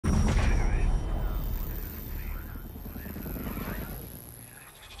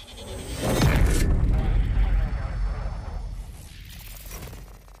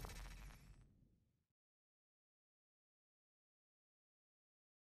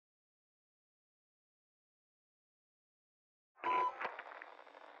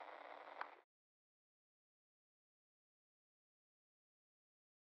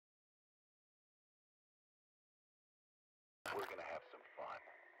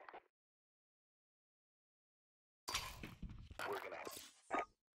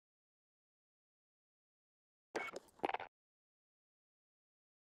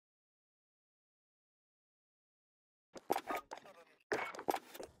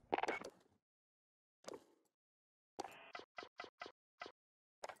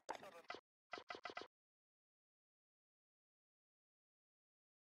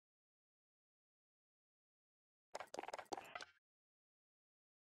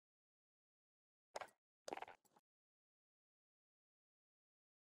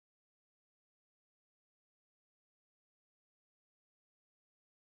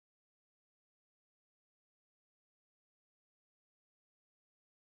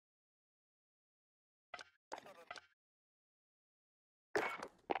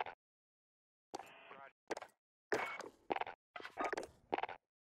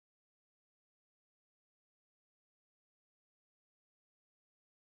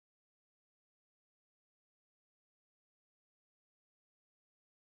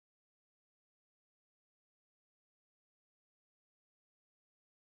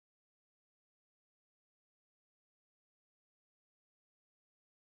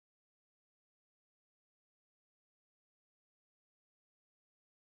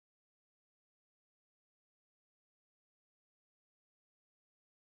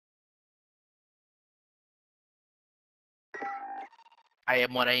I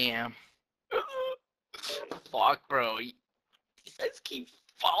am what I am. Fuck, bro. You guys keep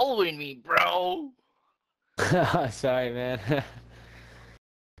following me, bro. Sorry, man.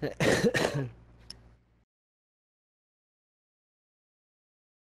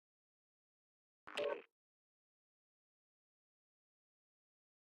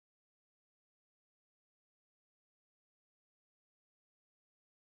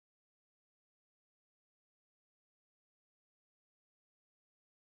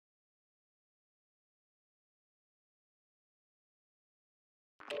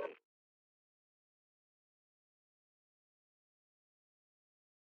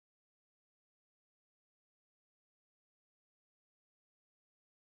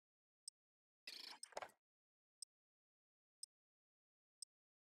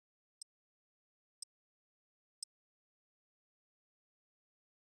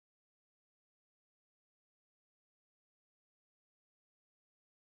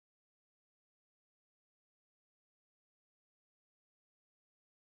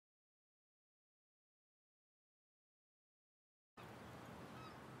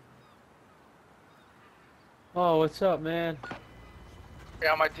 Oh, what's up, man? You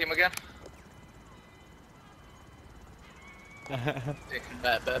on my team again?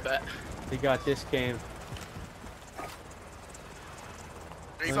 Bet. We got this game.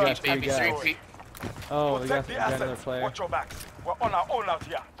 Three We P, got three baby, guys. 3P. Oh, we got Protect the another assets. player. Watch your backs. We're on our own out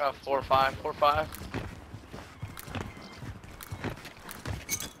here. 4-5, 4-5.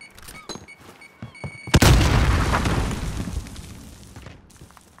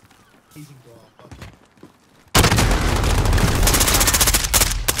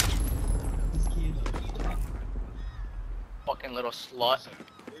 Fucking little slut.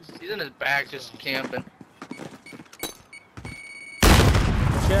 He's in his bag just camping.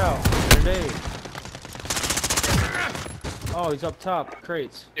 Watch out! Grenade. Oh, he's up top.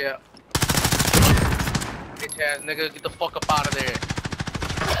 Crates. Yeah. Bitch ass nigga, get the fuck up out of there.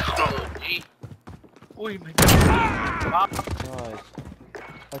 Oh, G. Uy, my God. Nice.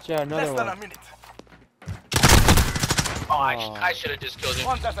 Watch out, another Less than a one. minute. Oh, I should have just killed him.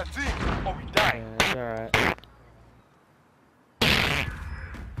 Hunt as a team, or we die. Yeah, it's alright.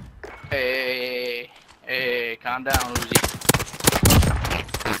 Hey, calm down, Uzi.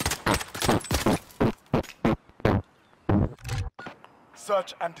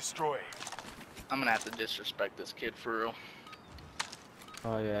 Search and destroy. I'm gonna have to disrespect this kid for real.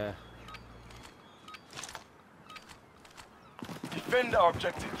 Oh, yeah. Defend our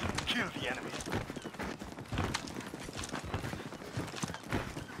objective. Kill the enemy.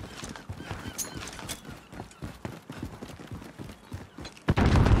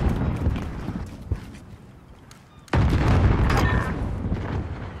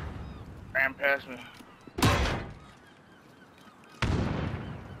 Ran past me.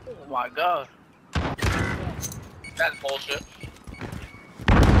 Oh my God. That's bullshit.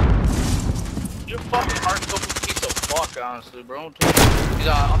 You're a fucking hard-coded piece of fuck, honestly, bro. He's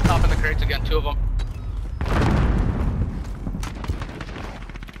on top of the crates again, 2 of them.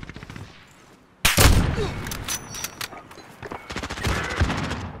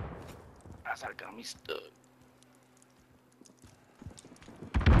 That's how it got me stuck.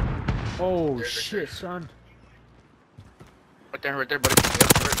 Oh, There, shit, son. Right there, buddy.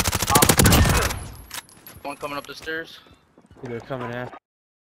 Yep, right. One coming up the stairs. They're coming after.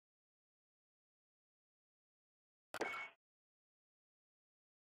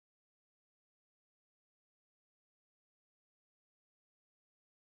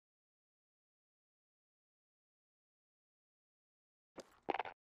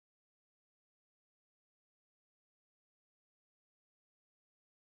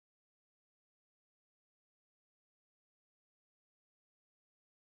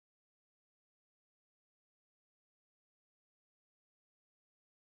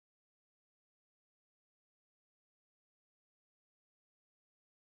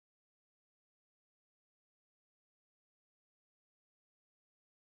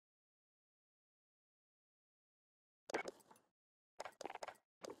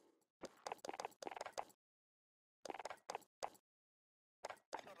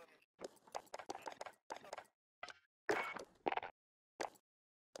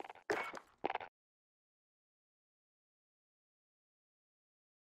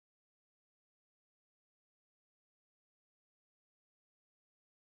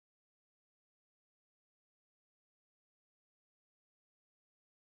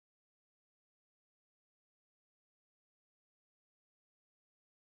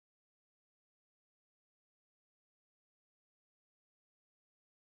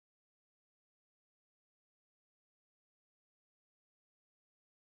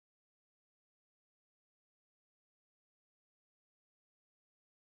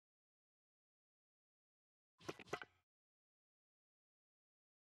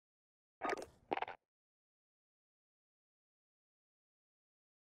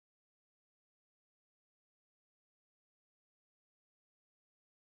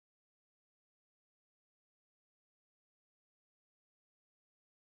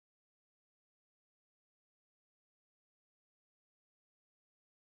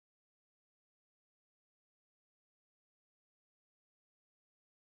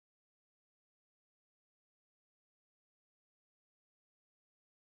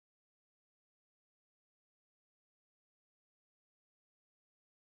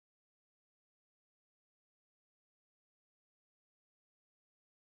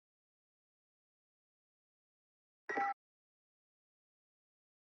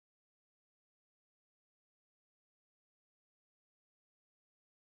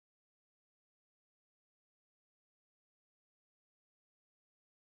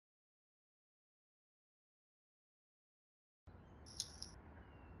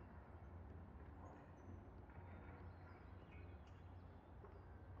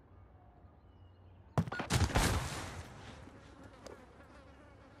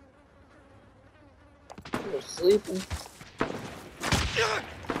 You're sleeping.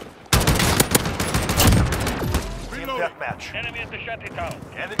 Team deathmatch. Enemy at the shanty town.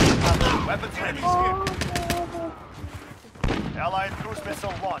 Enemy coming. Weapons ready. Allied cruise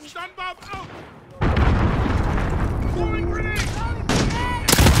missile launched. Stand by out. Throwing grenade.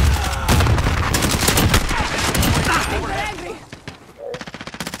 Overhead.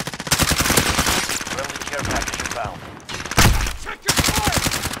 Friendly care package inbound. Check your fire.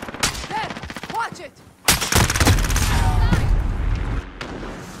 There! Watch it!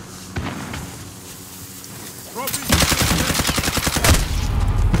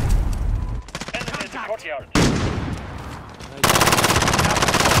 Enemy in the courtyard.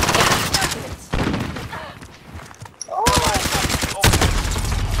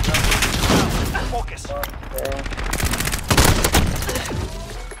 Focus.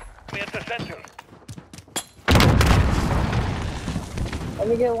 Enemy at the center. Let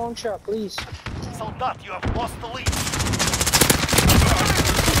me get a long shot, please. Soldat, you have lost the lead.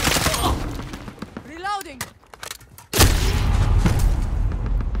 Reloading!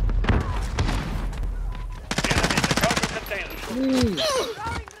 Enemy in the cargo container. Please.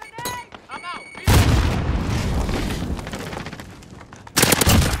 Throwing grenade! I'm out.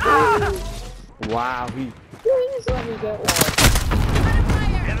 Wow, he. Please let me get one.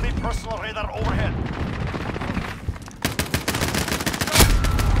 Fire! Enemy personal radar overhead.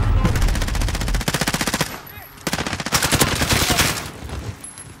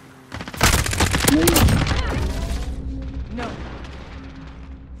 No.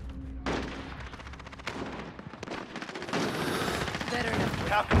 Better enough.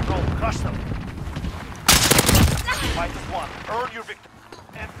 Cap control. Crush them. Fight as one. Earn your victory.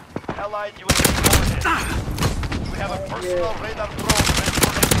 And Allied UAV overhead. We have a personal radar drone ready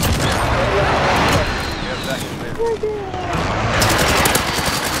for next. Care package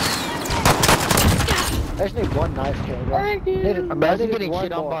I just need one knife kill, bro. Imagine getting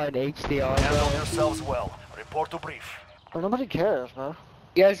shit on by an HDR, Handle bro. yourselves well. Report to brief. Well, nobody cares, man.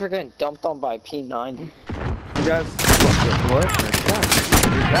 You guys were getting dumped on by P90. You guys. What?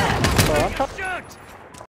 Shot!